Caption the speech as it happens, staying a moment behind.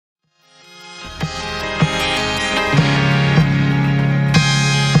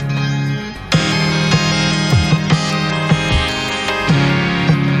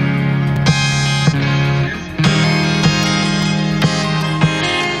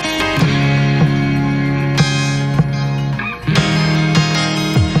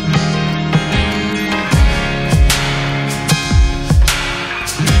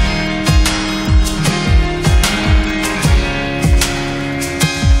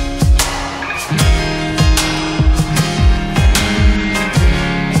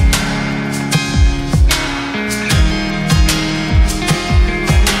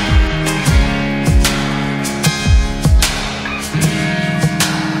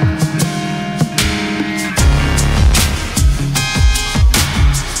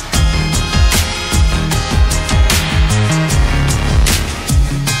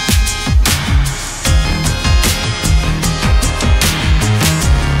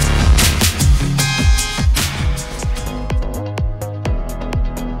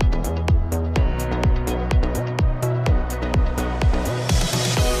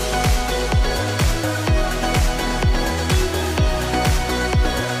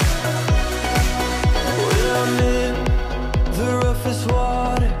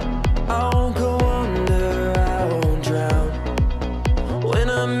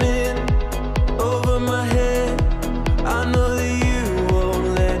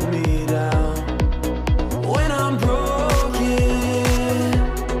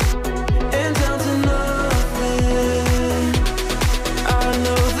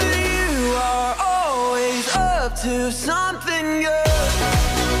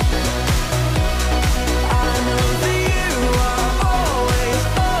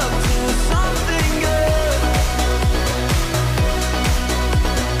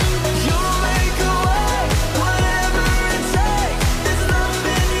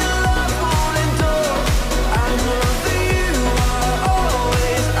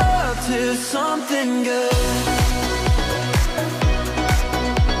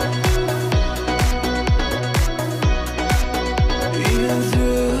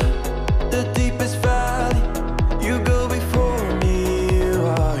through the deepest valley, you go before me, you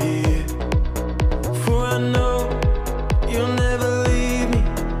are here. For I know you'll never leave me,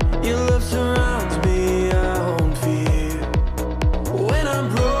 your love surrounds me, I won't fear. When I'm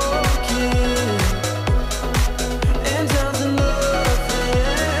broken and down to nothing,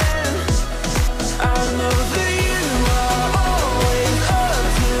 I know that you are always up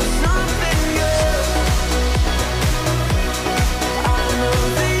to something good. I know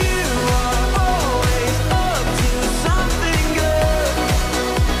that you are always up to something good.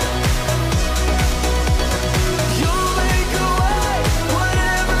 You'll make a way,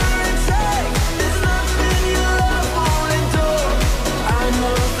 whatever it takes. There's nothing your love won't endure. I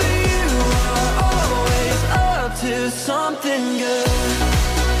know that you are always up to something good.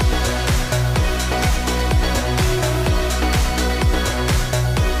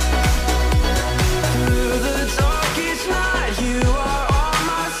 Through the darkest night, you are on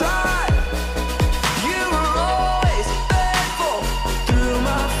my side. You are always faithful. Through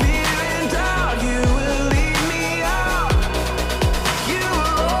my fear and doubt, you will lead me out. You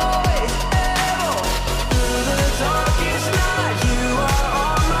are always able. Through the darkest night, you are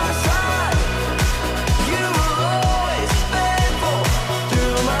on my side. You are always faithful.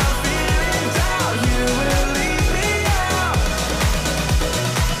 Through my fear and doubt, you will lead me out.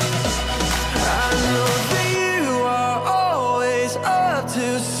 I know that you are always up to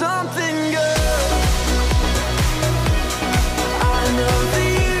something good. I know that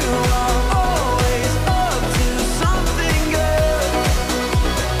you are always up to something good.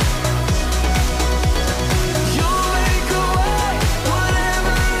 You'll make a way,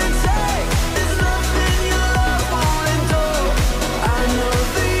 whatever it takes. There's nothing your love won't endure. I know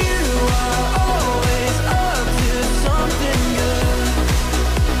that you are always up to something good.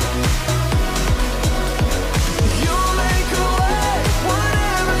 You'll make a way,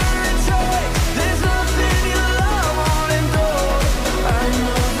 whatever it takes. There's nothing your love won't endure. I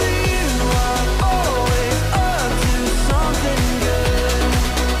know that you are always up to something good.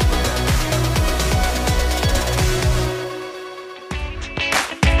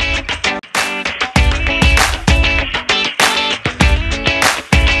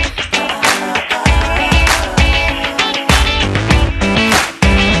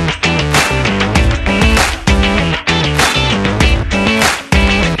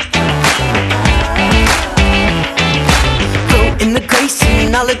 Grow in the grace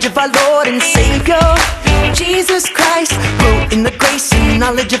and knowledge of our Lord and Savior, Jesus Christ. Grow in the grace and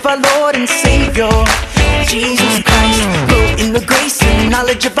knowledge of our Lord and Savior, Jesus Christ. Grow in the grace and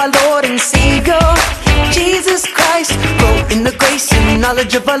knowledge of our Lord and Savior, Jesus Christ. Grow in the grace and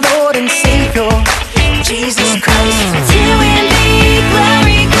knowledge of our Lord and Savior, Jesus Christ. To Him be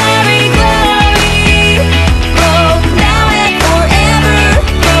glory, glory, glory. Grow now and forever.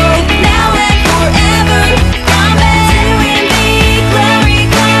 Grow now and forever. Amen. To Him be glory,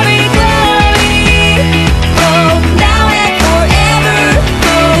 glory, glory. Grow now and forever.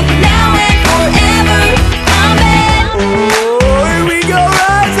 Grow now and forever. Amen. Oh, here we go,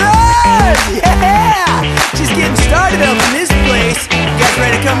 Risers! Yeah! Just getting started up in this place. You guys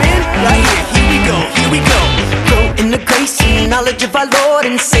ready to come in? Right here. Here we go. Here we go. Grow in the grace and knowledge of our Lord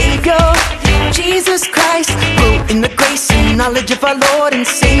and Savior, Jesus Christ. Grow in the grace and knowledge of our Lord and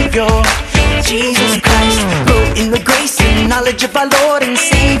Savior, Jesus Christ. Grow in the grace and knowledge of our Lord and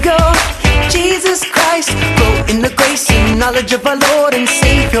Savior, Jesus Christ. Grow in the grace and knowledge of our Lord and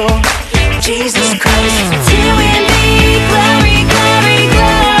Savior, Jesus Christ. To Him be glory, glory,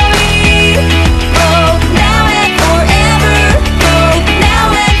 glory. Grow now and forever. Grow now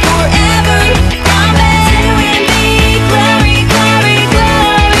and forever. Amen. To Him be glory, glory,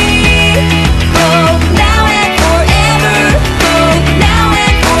 glory. Grow now and forever. Grow now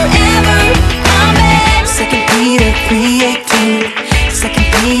and forever. Amen. 2 Peter 3:18. 2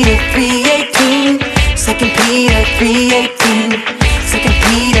 Peter 3:18. 2 Peter 3:18. 2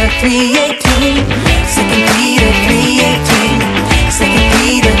 Peter 3:18. 2 Peter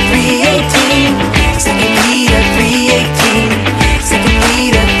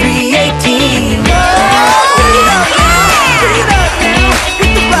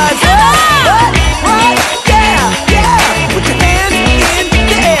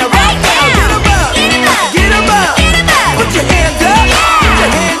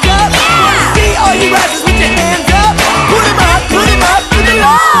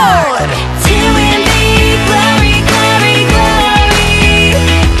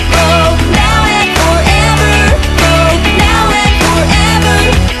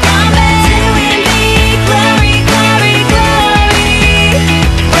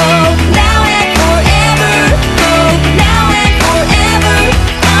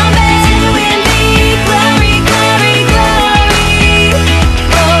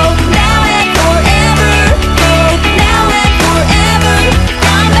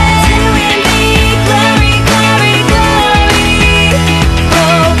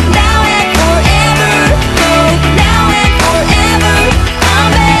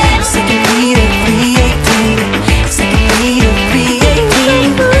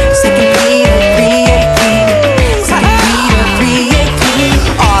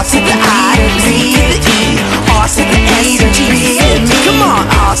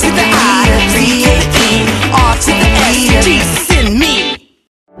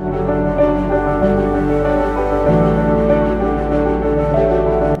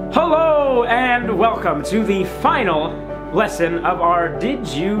and welcome to the final lesson of our Did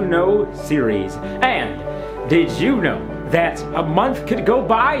You Know series. And did you know that a month could go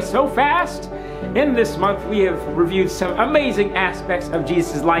by so fast? In this month, we have reviewed some amazing aspects of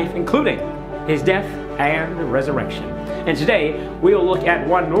Jesus' life, including his death and resurrection. And today, we'll look at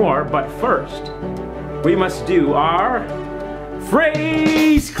one more, but first, we must do our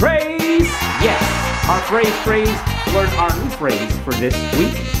phrase craze. Yes, our phrase craze. Learn our new phrase for this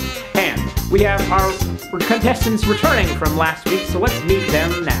week. And we have our contestants returning from last week, so let's meet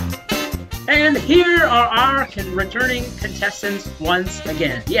them now. And here are our returning contestants once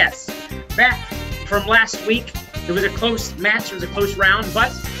again. Yes, back from last week. It was a close match, it was a close round,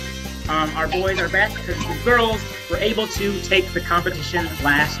 but our boys are back because the girls were able to take the competition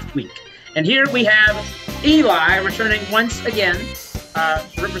last week. And here we have Eli returning once again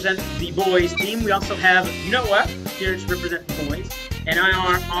to represent the boys team. We also have Noah here to represent the boys. And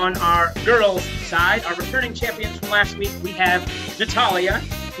on our girls side, our returning champions from last week, we have Natalia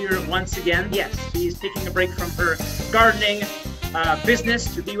here once again. Yes, she's taking a break from her gardening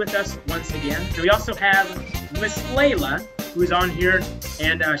business to be with us once again. And we also have Miss Layla, who's on here,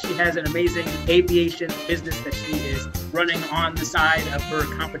 and she has an amazing aviation business that she is running on the side of her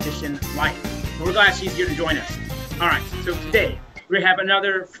competition life. So we're glad she's here to join us. All right, so today we have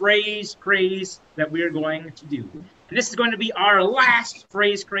another phrase craze that we're going to do. And this is going to be our last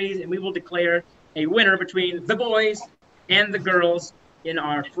phrase craze, and we will declare a winner between the boys and the girls in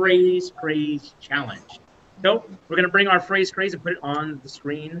our phrase craze challenge. So we're going to bring our phrase craze and put it on the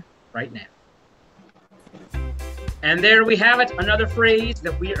screen right now. And there we have it, another phrase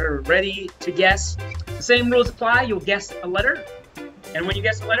that we are ready to guess. The same rules apply. You'll guess a letter. And when you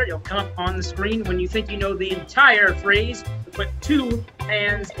guess a letter, it'll come up on the screen. When you think you know the entire phrase, you put two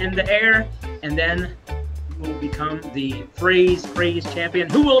hands in the air, and then you will become the phrase champion.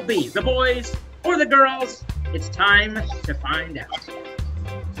 Who will it be, the boys or the girls? It's time to find out.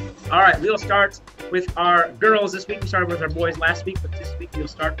 All right, we'll start with our girls this week. We started with our boys last week, but this week we'll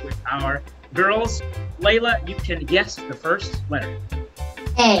start with our girls. Layla, you can guess the first letter.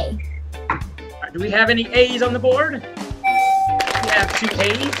 A. All right, do we have any A's on the board? We have two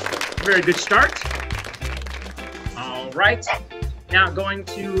A's. Very good start. All right. Now going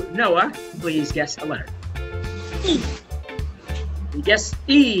to Noah. Please guess a letter. E. You guess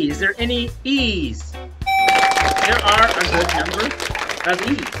E. Is there any E's? There are a good number of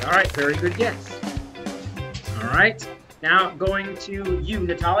E's. All right. Very good guess. All right. Now going to you,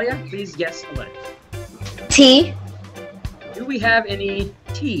 Natalia. Please guess a letter. T. Do we have any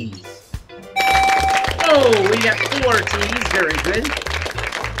T's? Oh, we got 4 T's. Very good.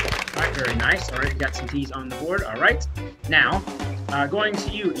 All right, very nice. All right, we got some T's on the board. All right. Now, going to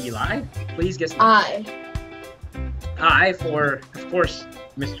you, Eli. Please guess. I. I for, of course,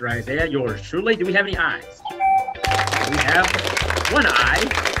 Mr. Isaiah, yours truly. Do we have any I's? We have 1 eye.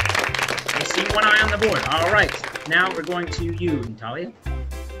 I see 1 eye on the board. All right. Now we're going to you, Natalia.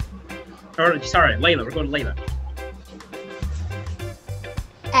 Or, sorry, Layla. We're going to Layla.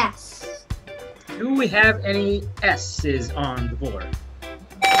 S. Do we have any S's on the board?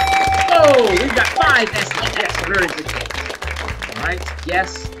 Oh, we've got 5 S's. Yes, very good guess. All right,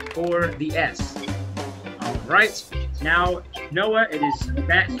 yes for the S. All right, now, Noah, it is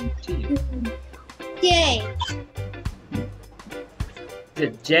back to you. J. The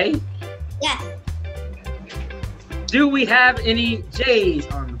J? Yes. Do we have any J's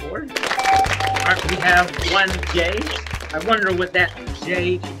on the board? All right, we have 1 J. I wonder what that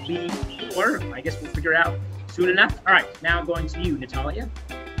J could be for. I guess we'll figure out soon enough. All right, now going to you, Natalia.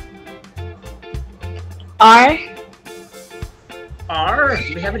 R. R.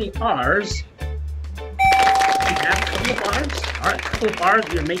 Do we have any R's? We have a couple of R's. All right, a couple of R's.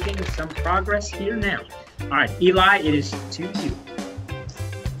 We're making some progress here now. All right, Eli, it is to you.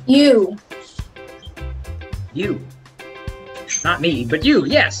 U. You. Not me, but you.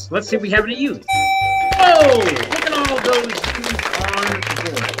 Yes. Let's see if we have any U's. Oh, look at all those U's on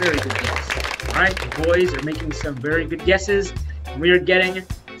the board. Very good guess. All right, the boys are making some very good guesses. We are getting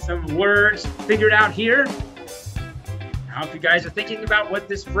some words figured out here. Now, if you guys are thinking about what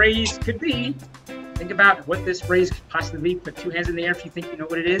this phrase could be, think about what this phrase could possibly be. Put 2 hands in the air if you think you know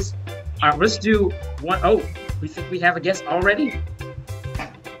what it is. All right, let's do one. Oh, we think we have a guess already.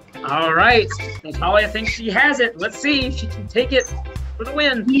 All right, Natalia thinks she has it. Let's see if she can take it for the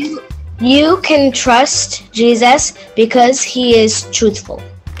win. You can trust Jesus because he is truthful.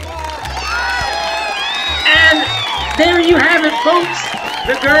 And there you have it, folks.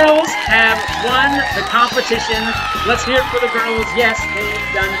 The girls have won the competition. Let's hear it for the girls. Yes,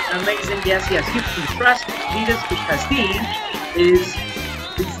 they've done an amazing. Yes, you can trust Jesus because he is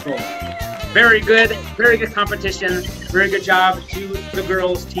truthful. Very good competition. Very good job to the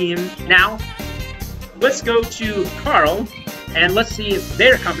girls team. Now, let's go to Carl, and let's see if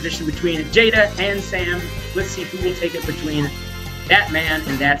their competition between Jada and Sam. Let's see who will take it between that man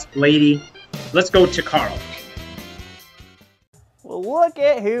and that lady. Let's go to Carl. Well, look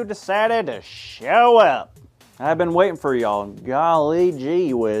at who decided to show up. I've been waiting for y'all. Golly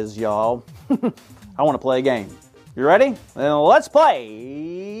gee whiz, y'all. I want to play a game. You ready? Then let's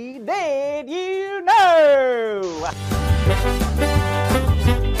play Did You Know?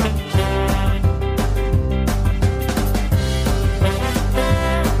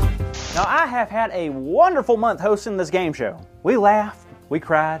 Now, I have had a wonderful month hosting this game show. We laughed, we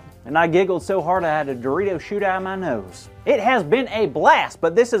cried, and I giggled so hard I had a Dorito shoot out of my nose. It has been a blast,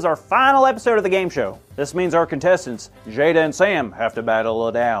 but this is our final episode of the game show. This means our contestants, Jada and Sam, have to battle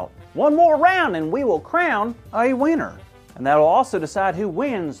it out. One more round and we will crown a winner. And that'll also decide who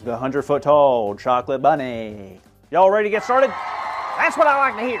wins the 100-foot tall chocolate bunny. Y'all ready to get started? That's what I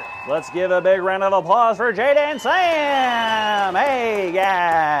like to hear. Let's give a big round of applause for Jada and Sam. Hey,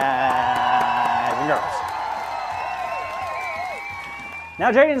 guys and girls.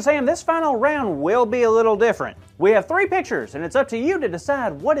 Now, Jada and Sam, this final round will be a little different. We have 3 pictures, and it's up to you to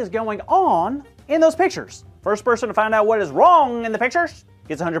decide what is going on in those pictures. First person to find out what is wrong in the pictures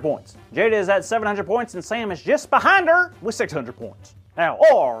gets 100 points. Jada is at 700 points, and Sam is just behind her with 600 points. Now,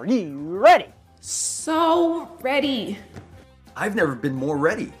 are you ready? So ready. I've never been more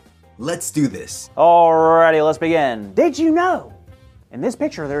ready. Let's do this. Alrighty, let's begin. Did you know? In this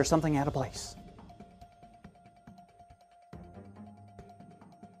picture, there is something out of place.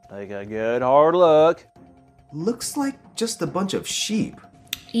 Take a good hard look. Looks like just a bunch of sheep.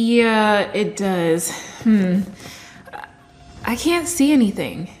 Yeah, it does. I can't see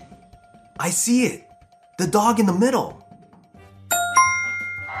anything. I see it. The dog in the middle.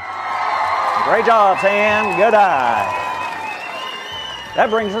 Great job, Sam. Good eye. That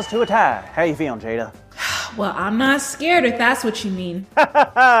brings us to a tie. How you feeling, Jada? Well, I'm not scared if that's what you mean.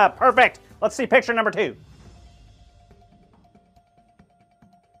 Perfect. Let's see picture number 2.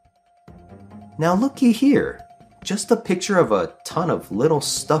 Now looky here. Just a picture of a ton of little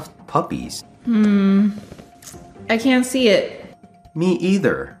stuffed puppies. I can't see it. Me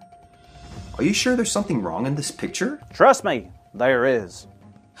either. Are you sure there's something wrong in this picture? Trust me, there is.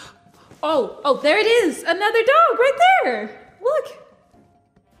 Oh, there it is. Another dog right there. Look.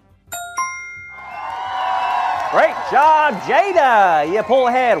 Great job, Jada. You pull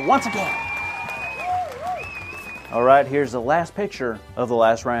ahead once again. All right, here's the last picture of the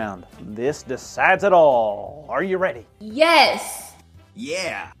last round. This decides it all. Are you ready? Yes.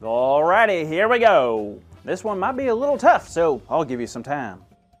 Yeah. All righty, here we go. This one might be a little tough, so I'll give you some time.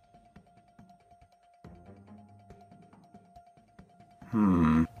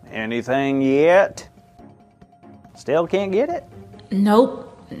 Anything yet? Still can't get it?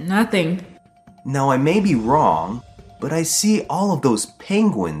 Nope, nothing. Now I may be wrong, but I see all of those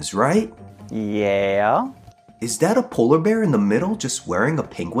penguins, right? Yeah. Is that a polar bear in the middle just wearing a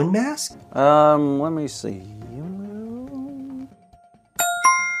penguin mask? Let me see.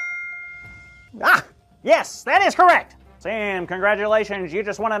 Ah, yes, that is correct. Sam, congratulations, you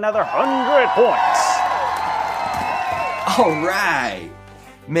just won another 100 points. All right.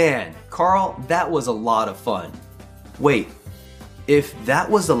 Man, Carl, that was a lot of fun. Wait, if that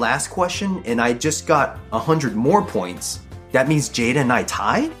was the last question and I just got 100 more points, that means Jada and I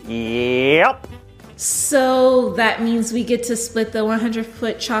tied? Yep. So that means we get to split the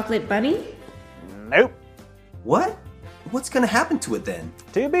 100-foot chocolate bunny? Nope. What? What's gonna happen to it then?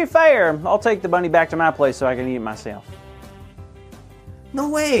 To be fair, I'll take the bunny back to my place so I can eat it myself. No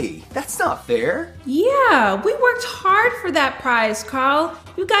way, that's not fair. Yeah, we worked hard for that prize, Carl.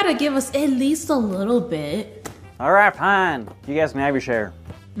 You gotta give us at least a little bit. All right, fine. You guys can have your share.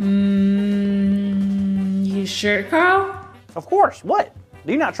 You sure, Carl? Of course. What?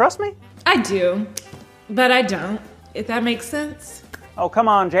 Do you not trust me? I do, but I don't, if that makes sense. Oh, come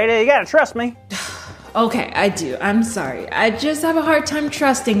on, Jada. You gotta trust me. Okay, I do. I'm sorry. I just have a hard time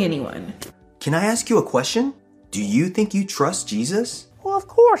trusting anyone. Can I ask you a question? Do you think you trust Jesus? Well, of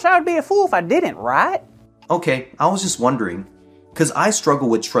course. I would be a fool if I didn't, right? Okay, I was just wondering, because I struggle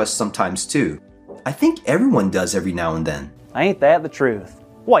with trust sometimes too. I think everyone does every now and then. Ain't that the truth?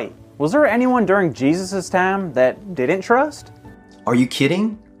 Wait, was there anyone during Jesus' time that didn't trust? Are you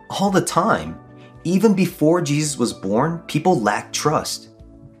kidding? All the time. Even before Jesus was born, people lacked trust.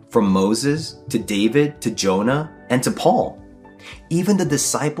 From Moses, to David, to Jonah, and to Paul. Even the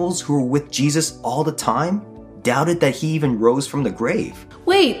disciples who were with Jesus all the time doubted that he even rose from the grave.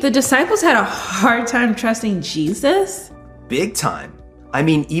 Wait, the disciples had a hard time trusting Jesus? Big time. I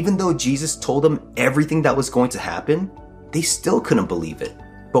mean, even though Jesus told them everything that was going to happen, they still couldn't believe it.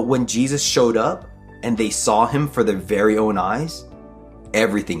 But when Jesus showed up and they saw him for their very own eyes,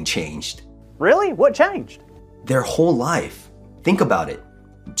 everything changed. Really? What changed? Their whole life. Think about it.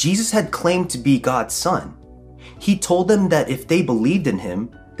 Jesus had claimed to be God's son. He told them that if they believed in him,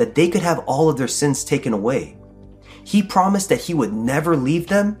 that they could have all of their sins taken away. He promised that he would never leave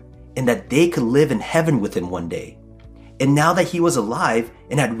them and that they could live in heaven with him one day. And now that he was alive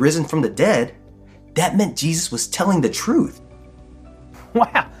and had risen from the dead, that meant Jesus was telling the truth.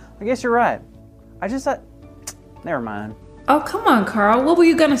 Wow, I guess you're right. I just thought, never mind. Oh, come on, Carl. What were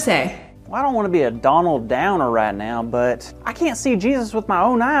you gonna say? Well, I don't want to be a Donald Downer right now, but I can't see Jesus with my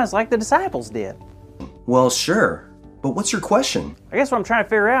own eyes like the disciples did. Well, sure, but what's your question? I guess what I'm trying to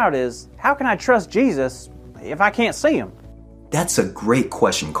figure out is, how can I trust Jesus if I can't see him? That's a great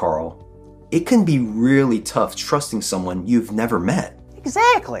question, Carl. It can be really tough trusting someone you've never met.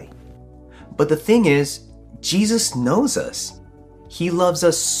 Exactly. But the thing is, Jesus knows us. He loves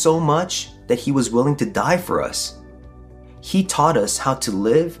us so much that he was willing to die for us. He taught us how to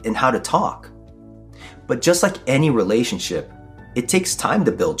live and how to talk. But just like any relationship, it takes time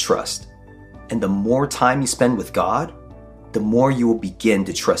to build trust. And the more time you spend with God, the more you will begin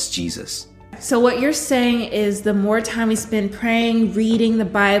to trust Jesus. So what you're saying is the more time we spend praying, reading the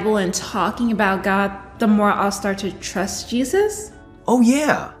Bible, and talking about God, the more I'll start to trust Jesus? Oh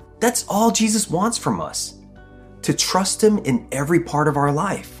yeah, that's all Jesus wants from us. To trust him in every part of our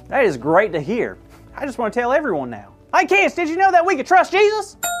life. That is great to hear. I just want to tell everyone now. Hey kids, did you know that we could trust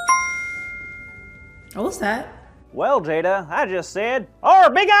Jesus? What was that? Well, Jada, I just said, our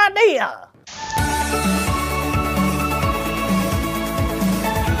big idea!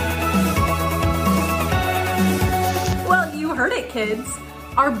 Well, you heard it, kids.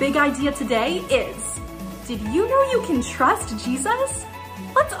 Our big idea today is, did you know you can trust Jesus?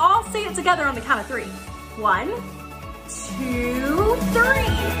 Let's all say it together on the count of 3. 1, 2, 3.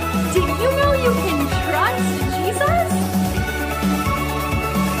 Did you know you can trust Jesus?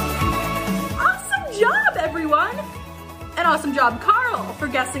 Awesome job, everyone! And awesome job, Carl, for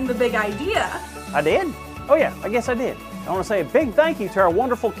guessing the big idea. I did? Oh yeah, I guess I did. I want to say a big thank you to our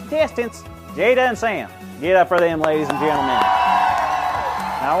wonderful contestants, Jada and Sam. Get up for them, ladies and gentlemen.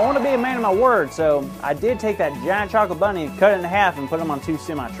 Now, I want to be a man of my word, so I did take that giant chocolate bunny and cut it in half and put them on 2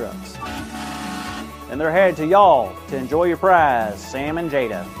 semi-trucks. And they're headed to y'all to enjoy your prize, Sam and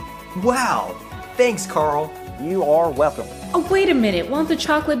Jada. Wow, thanks, Carl. You are welcome. Oh, wait a minute. Won't the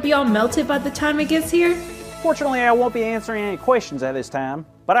chocolate be all melted by the time it gets here? Fortunately, I won't be answering any questions at this time,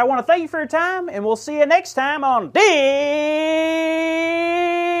 but I want to thank you for your time, and we'll see you next time on Did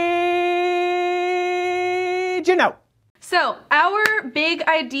You Know? So, our big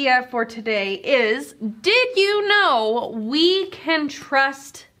idea for today is, did you know we can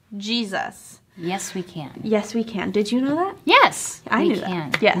trust Jesus? Yes, we can. Yes, we can. Did you know that? Yes, I knew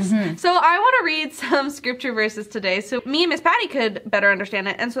can. that. Yes. So I want to read some scripture verses today so me and Miss Patty could better understand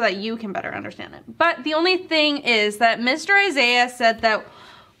it and so that you can better understand it. But the only thing is that Mr. Isaiah said that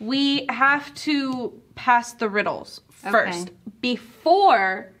we have to pass the riddles first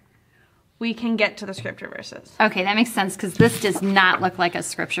before we can get to the scripture verses. Okay, that makes sense because this does not look like a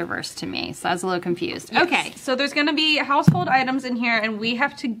scripture verse to me, so I was a little confused. Yes. Okay. So there's going to be household items in here and we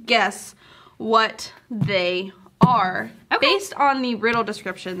have to guess what they are based on the riddle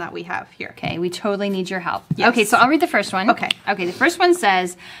description that we have here. Okay, we totally need your help. Yes. Okay, so I'll read the first one. Okay, the first one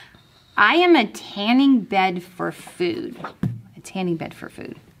says, I am a tanning bed for food. A tanning bed for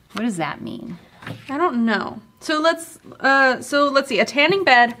food. What does that mean? I don't know. So let's see. A tanning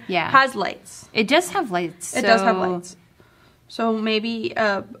bed has lights. It does have lights. It does have lights. So maybe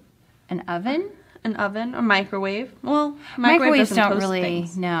an oven? An oven, a microwave. Well, microwaves don't toast really,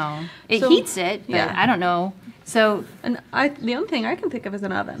 things. no. It heats it, but I don't know. So, the only thing I can think of is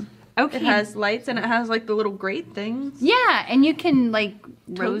an oven. Okay. It has lights and it has like the little grate things. Yeah, and you can like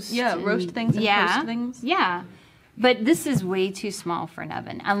roast. Roast things and toast things. Yeah. But this is way too small for an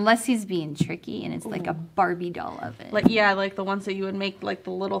oven, unless he's being tricky and it's like a Barbie doll oven. Like like the ones that you would make like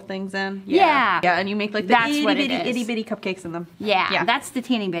the little things in. Yeah. Yeah, and you make like the itty bitty cupcakes in them. Yeah, that's the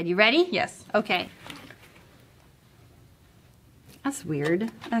tanning bed. You ready? Yes. Okay. That's weird.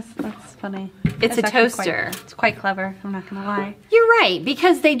 That's funny. It's a toaster. It's quite clever, I'm not gonna lie. You're right,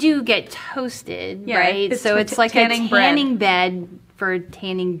 because they do get toasted, right? So it's like a tanning bed for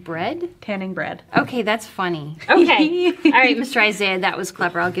tanning bread? Tanning bread. Okay, that's funny. Okay. All right, Mr. Isaiah, that was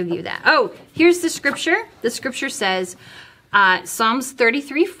clever. I'll give you that. Oh, here's the scripture. The scripture says, Psalms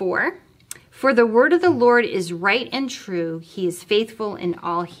 33:4, for the word of the Lord is right and true. He is faithful in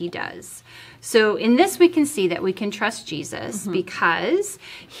all he does. So in this we can see that we can trust Jesus because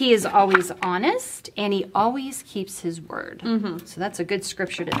he is always honest and he always keeps his word. So that's a good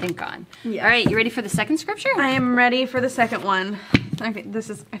scripture to think on. Yeah. All right, you ready for the second scripture? I am ready for the second one. Okay,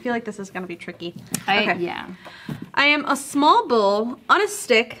 I feel like this is gonna be tricky. Okay. Yeah. I am a small bowl on a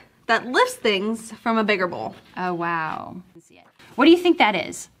stick that lifts things from a bigger bowl. Oh, wow. What do you think that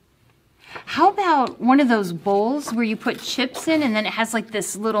is? How about one of those bowls where you put chips in and then it has like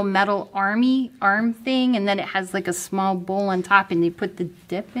this little metal arm thing and then it has like a small bowl on top and you put the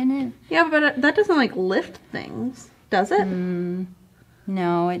dip in it? Yeah, but that doesn't like lift things, does it?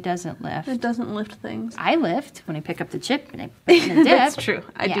 No, it doesn't lift. It doesn't lift things. I lift when I pick up the chip and I put it in the dip. That's true.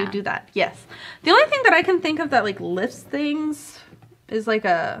 I do that, yes. The only thing that I can think of that like lifts things is like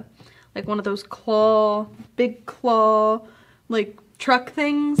one of those big claw, like truck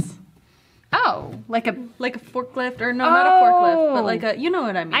things. Oh, like a forklift, or no, not a forklift, but like you know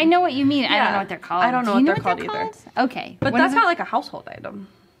what I mean. I know what you mean. Yeah. I don't know what they're called. I don't know Do you what they're called either. Okay. But that's not like a household item.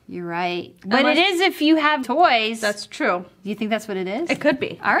 You're right. But it is if you have toys. That's true. Do you think that's what it is? It could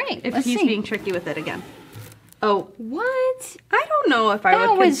be. All right, If let's he's see. being tricky with it again. Oh, what? I don't know if I That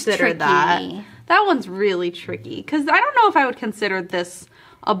would was consider tricky. that. That one's really tricky because I don't know if I would consider this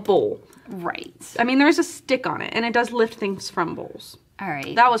a bowl. Right. I mean, there's a stick on it, and it does lift things from bowls. All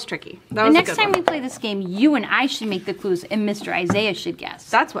right. That was tricky. That The was a next good time one. we play this game, you and I should make the clues, and Mr. Isaiah should guess.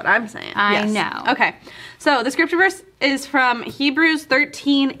 That's what I'm saying. I Yes. know. Okay. So the scripture verse is from Hebrews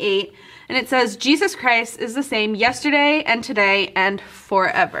 13:8, and it says, Jesus Christ is the same yesterday and today and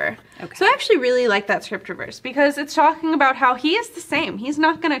forever. Okay. So I actually really like that scripture verse because it's talking about how he is the same. He's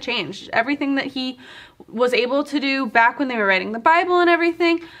not going to change. Everything that he was able to do back when they were writing the Bible and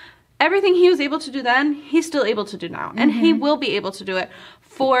everything he was able to do then, he's still able to do now. And he will be able to do it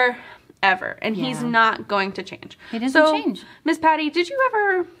forever. And he's not going to change. He doesn't change. Miss Patty, did you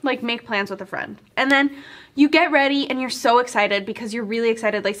ever like make plans with a friend? And then you get ready and you're so excited because you're really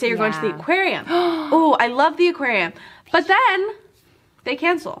excited. Like say you're going to the Yeah. aquarium. Oh, I love the aquarium. But then they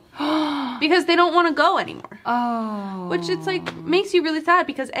cancel because they don't want to go anymore. Oh. Which it's like makes you really sad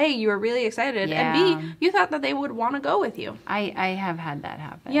because A, you were really excited, Yeah. and B, you thought that they would want to go with you. I have had that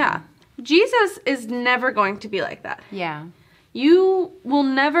happen. Yeah. Jesus is never going to be like that. Yeah. You will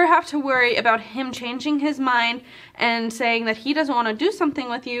never have to worry about him changing his mind and saying that he doesn't want to do something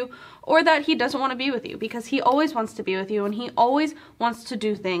with you or that he doesn't want to be with you because he always wants to be with you and he always wants to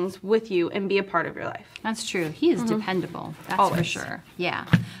do things with you and be a part of your life. That's true. He is dependable. That's for Always. sure. Yeah.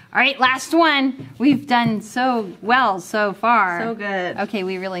 All right, last one. We've done so well so far. So good. Okay,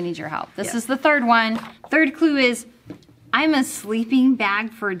 we really need your help. This Yes. is the third one. Third clue is, I'm a sleeping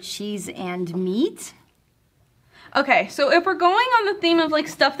bag for cheese and meat. Okay, so if we're going on the theme of like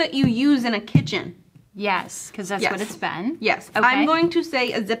stuff that you use in a kitchen. Yes, because that's Yes. what it's been. Yes. Okay. I'm going to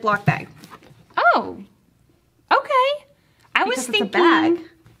say a Ziploc bag. Oh, okay. I was Because thinking, it's a bag.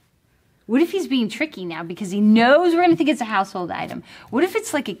 What if he's being tricky now because he knows we're going to think it's a household item? What if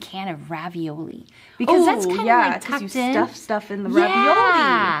it's like a can of ravioli? Because that's kind of like because tucked you in. stuff stuff in the ravioli.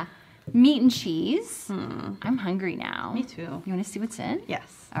 Yeah. Meat and cheese. I'm hungry now. Me too. You want to see what's in?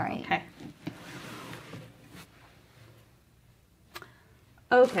 Yes. All right. Okay.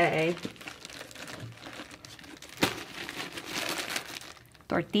 Okay.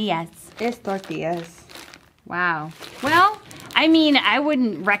 Tortillas. It's tortillas. Wow. Well, I mean, I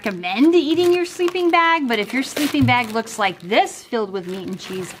wouldn't recommend eating your sleeping bag, but if your sleeping bag looks like this, filled with meat and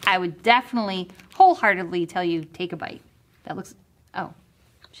cheese, I would definitely wholeheartedly tell you, take a bite. That looks, oh,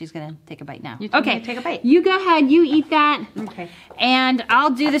 she's gonna take a bite now. You told me Okay, to take a bite. You go ahead, you eat that. Okay. And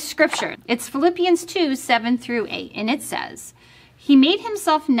I'll do the scripture. It's Philippians 2:7-8, and it says, He made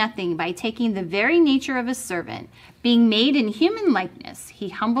himself nothing by taking the very nature of a servant. Being made in human likeness, he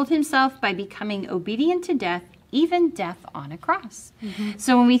humbled himself by becoming obedient to death, even death on a cross.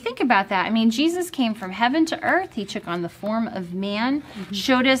 So when we think about that, I mean, Jesus came from heaven to earth. He took on the form of man,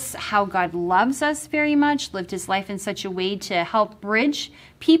 showed us how God loves us very much, lived his life in such a way to help bridge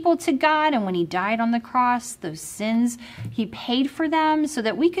people to God. And when he died on the cross, those sins, he paid for them so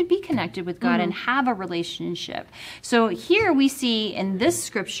that we could be connected with God and have a relationship. So here we see in this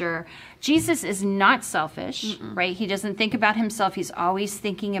scripture, Jesus is not selfish, right? He doesn't think about himself. He's always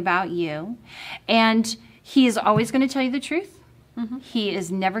thinking about you. And he is always going to tell you the truth. He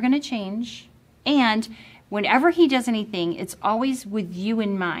is never going to change. And whenever he does anything, it's always with you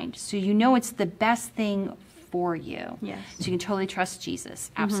in mind. So you know it's the best thing for you. Yes. So you can totally trust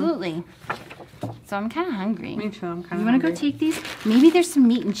Jesus. Absolutely. So I'm kind of hungry. Me too, I'm kind of You want to go take these? Maybe there's some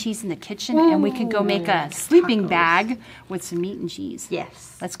meat and cheese in the kitchen and we could go make a sleeping tacos. bag with some meat and cheese.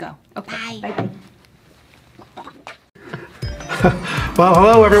 Yes. Let's go. Okay. Bye. Bye-bye. Well,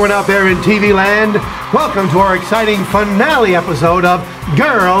 hello everyone out there in TV land. Welcome to our exciting finale episode of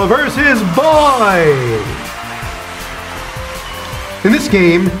Girl versus Boy. In this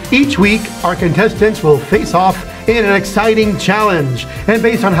game, each week our contestants will face off in an exciting challenge. And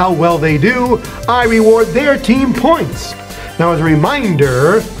based on how well they do, I reward their team points. Now, as a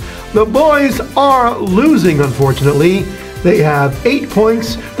reminder, the boys are losing, unfortunately. They have 8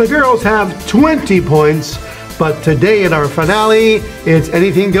 points. The girls have 20 points. But today in our finale, it's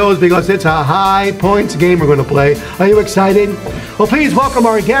anything goes because it's a high points game we're going to play. Are you excited? Well, please welcome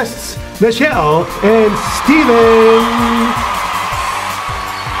our guests, Michelle and Steven.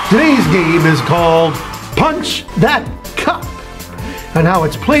 Today's game is called Punch That Cup. And how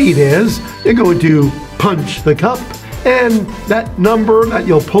it's played is you're going to punch the cup, and that number that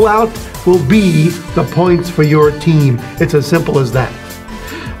you'll pull out will be the points for your team. It's as simple as that.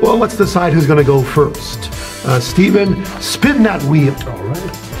 Well, let's decide who's going to go first. Steven, spin that wheel. All right.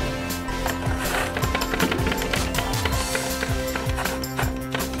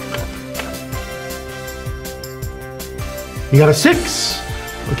 You got a 6.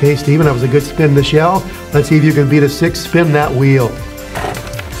 Okay, Steven, that was a good spin, Michelle. Let's see if you can beat a 6. Spin that wheel.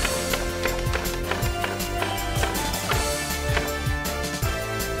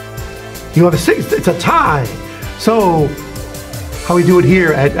 You have a 6. It's a tie. So, how we do it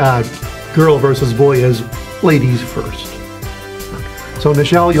here at Girl versus Boy is ladies first. So,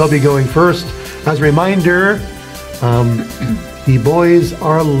 Michelle, you'll be going first. As a reminder, the boys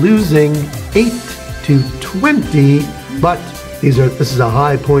are losing 8-20, but this is a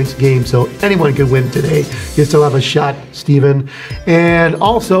high points game, so anyone can win today. You still have a shot, Steven. And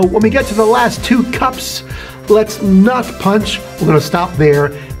also, when we get to the last 2 cups, let's not punch. We're going to stop there.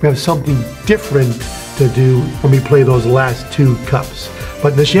 We have something different to do when we play those last 2 cups.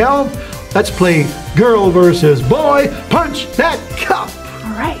 But Michelle, let's play Girl versus Boy. Punch that cup.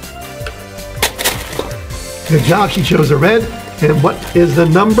 All right. Good job. She chose a red. And what is the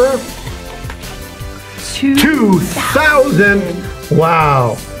number? 2,000.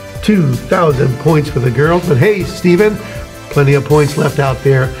 Wow. 2,000 points for the girls. But hey, Steven, plenty of points left out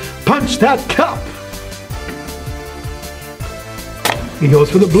there. Punch that cup. He goes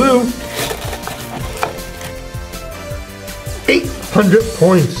for the blue. 800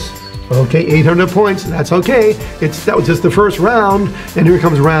 points. Okay, 800 points. That's okay. That was just the first round. And here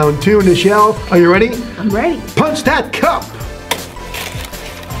comes round 2. Michelle, are you ready? I'm ready. Punch that cup.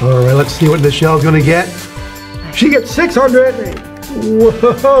 All right, let's see what Michelle's going to get. She gets 600.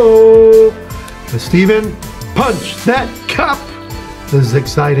 Whoa. Steven, punch that cup. This is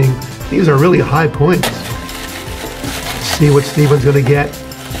exciting. These are really high points. Let's see what Steven's going to get.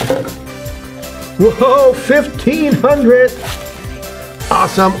 Whoa, 1,500.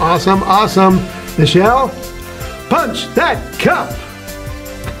 Awesome, awesome, awesome. Michelle, punch that cup.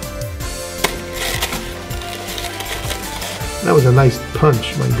 That was a nice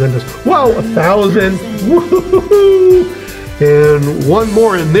punch, my goodness. Whoa, 1,000. Woo-hoo-hoo. And one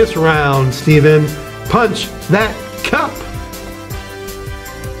more in this round, Steven. Punch that cup.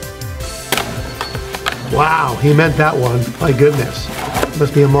 Wow, he meant that one. My goodness.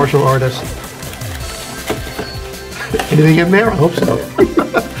 Must be a martial artist. Anything in there? I hope so.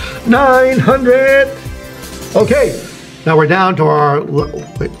 900. Okay, now we're down to our...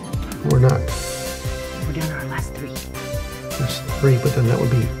 Wait, we're not. We're down to our last 3. That's 3, but then that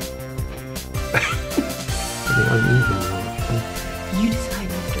would be... uneven. You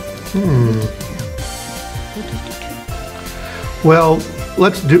decide after. Well,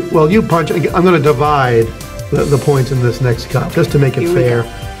 let's do... Well, you punch. I'm going to divide the points in this next cup, just to make it fair.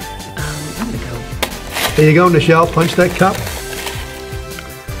 I'm going to go. There you go, Michelle. Punch that cup.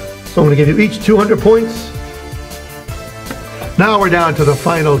 So I'm going to give you each 200 points. Now we're down to the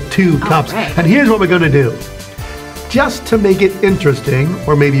final 2 cups. Right. And here's what we're going to do. Just to make it interesting,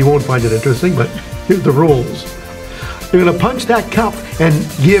 or maybe you won't find it interesting, but here's the rules. You're going to punch that cup and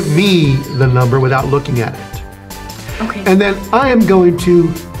give me the number without looking at it. Okay. And then I am going to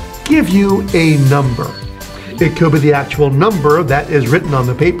give you a number. It could be the actual number that is written on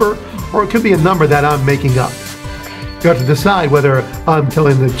the paper, or it could be a number that I'm making up. You have to decide whether I'm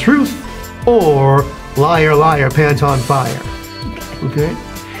telling the truth or liar, liar, pants on fire. Okay?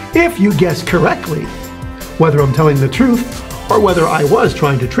 If you guess correctly whether I'm telling the truth or whether I was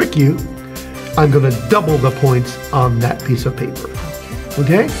trying to trick you, I'm going to double the points on that piece of paper.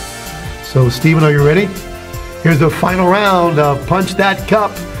 Okay? So, Steven, are you ready? Here's the final round of Punch That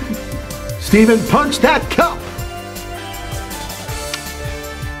Cup. Steven, punch that cup.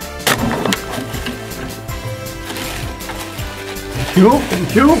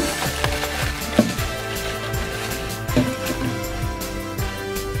 Thank you.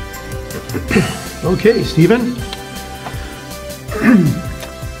 Okay, Stephen.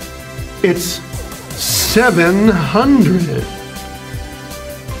 It's 700.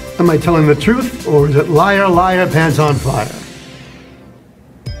 Am I telling the truth, or is it liar, liar, pants on fire?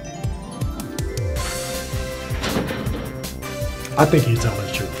 I think he's telling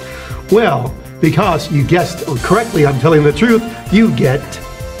the truth. Well, because you guessed correctly, I'm telling the truth, you get...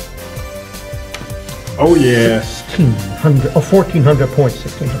 Oh, yes. 1,400 points,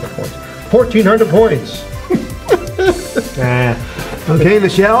 1,600 points. 1,400 points. Okay,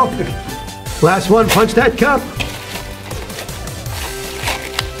 Michelle. Last one, punch that cup.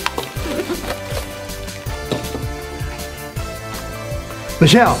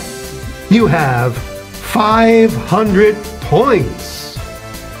 Michelle, you have 500 points.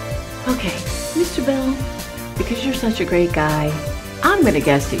 Okay, Mr. Bell, because you're such a great guy, I'm gonna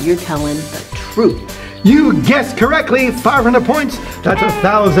guess that you're telling the truth. You guessed correctly, 500 points. That's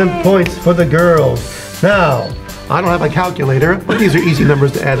 1,000 points for the girls. Now, I don't have a calculator, but these are easy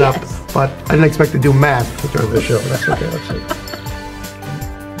numbers to add up. But I didn't expect to do math during the show. That's okay, let's see.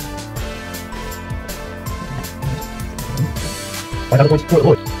 $500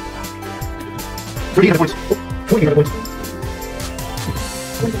 points. 300 points. 1,400 points.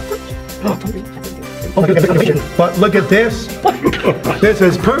 Oh my goodness. But look at this. This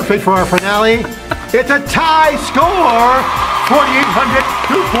is perfect for our finale. It's a tie score, 4,800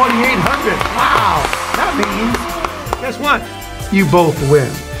 to 4,800. Wow. That means, guess what? You both win.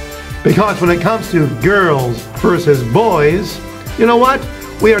 Because when it comes to girls versus boys, you know what?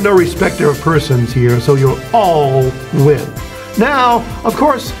 We are no respecter of persons here, so you'll all win. Now, of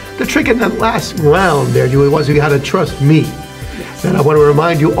course, the trick in that last round there, Julie, was you had to trust me. And I want to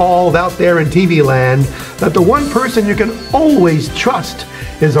remind you all out there in TV land that the one person you can always trust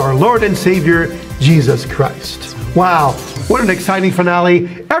is our Lord and Savior, Jesus Christ. Wow, what an exciting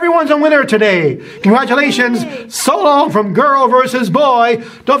finale. Everyone's a winner today. Congratulations. So long from girl versus boy.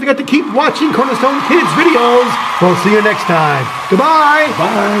 Don't forget to keep watching Cornerstone Kids videos. We'll see you next time. Goodbye.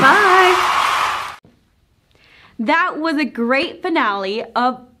 Bye. Bye. That was a great finale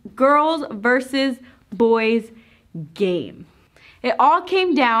of girls versus boys game. It all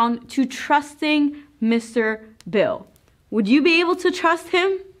came down to trusting Mr. Bill. Would you be able to trust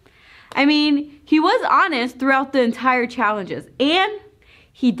him? I mean, he was honest throughout the entire challenges, and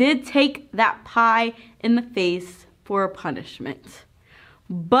he did take that pie in the face for a punishment.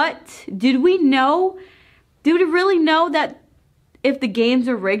 But did we really know that if the games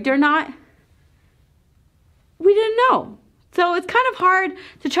are rigged or not? We didn't know. So it's kind of hard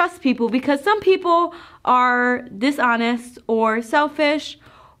to trust people because some people are dishonest or selfish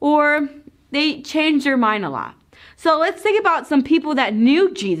or they change their mind a lot. So let's think about some people that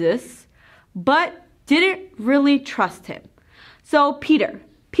knew Jesus but didn't really trust him. So Peter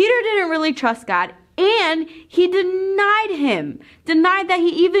didn't really trust God and he denied him, denied that he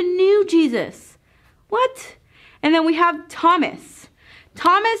even knew Jesus. What? And then we have Thomas.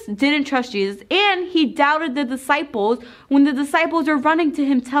 Thomas didn't trust Jesus and he doubted the disciples when the disciples were running to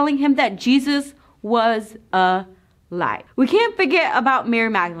him telling him that Jesus was alive. We can't forget about Mary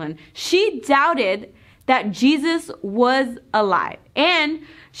Magdalene. She doubted that Jesus was alive and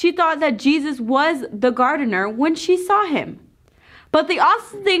she thought that Jesus was the gardener when she saw him. But the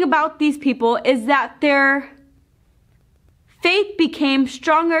awesome thing about these people is that their faith became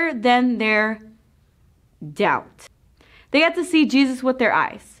stronger than their doubt. They got to see Jesus with their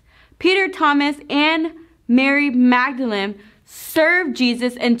eyes. Peter, Thomas, and Mary Magdalene served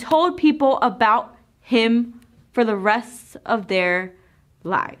Jesus and told people about him for the rest of their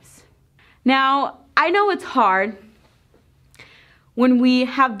lives. Now, I know it's hard when we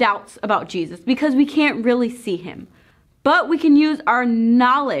have doubts about Jesus because we can't really see him. But we can use our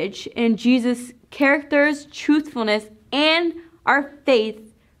knowledge in Jesus' characters, truthfulness, and our faith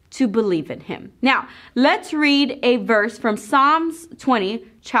to believe in him. Now, let's read a verse from Psalms 20,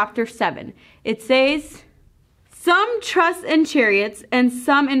 chapter 7. It says, "Some trust in chariots and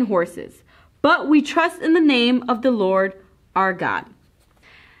some in horses, but we trust in the name of the Lord our God."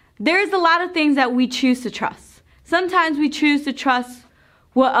 There's a lot of things that we choose to trust. Sometimes we choose to trust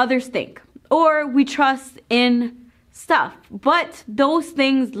what others think, or we trust in stuff, but those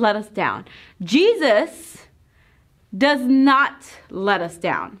things let us down. Jesus does not let us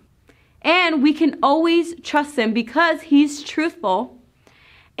down. And we can always trust him because he's truthful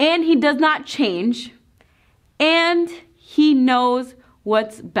and he does not change and he knows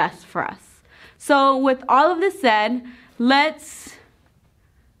what's best for us. So with all of this said, let's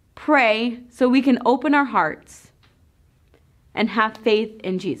pray so we can open our hearts and have faith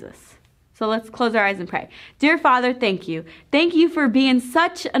in Jesus. So let's close our eyes and pray. Dear Father, thank you. Thank you for being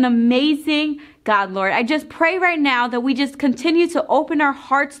such an amazing God, Lord. I just pray right now that we just continue to open our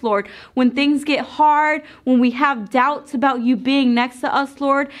hearts, Lord, when things get hard, when we have doubts about you being next to us,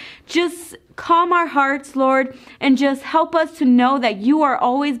 Lord. Just calm our hearts, Lord, and just help us to know that you are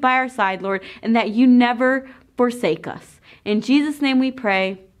always by our side, Lord, and that you never forsake us. In Jesus' name we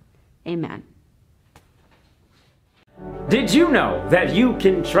pray. Amen. Did you know that you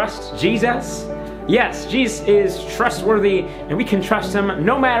can trust Jesus? Yes, Jesus is trustworthy, and we can trust him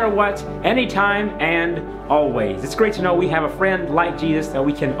no matter what, anytime and always. It's great to know we have a friend like Jesus that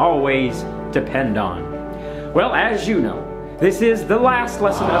we can always depend on. Well, as you know, this is the last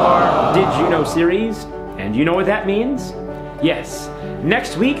lesson of our Did You Know series, and you know what that means? Yes,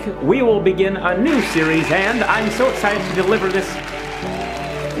 next week we will begin a new series, and I'm so excited to deliver this.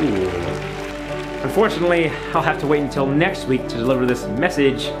 Unfortunately, I'll have to wait until next week to deliver this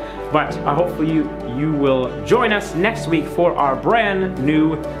message, but hopefully you will join us next week for our brand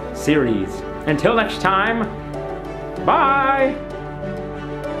new series. Until next time, bye!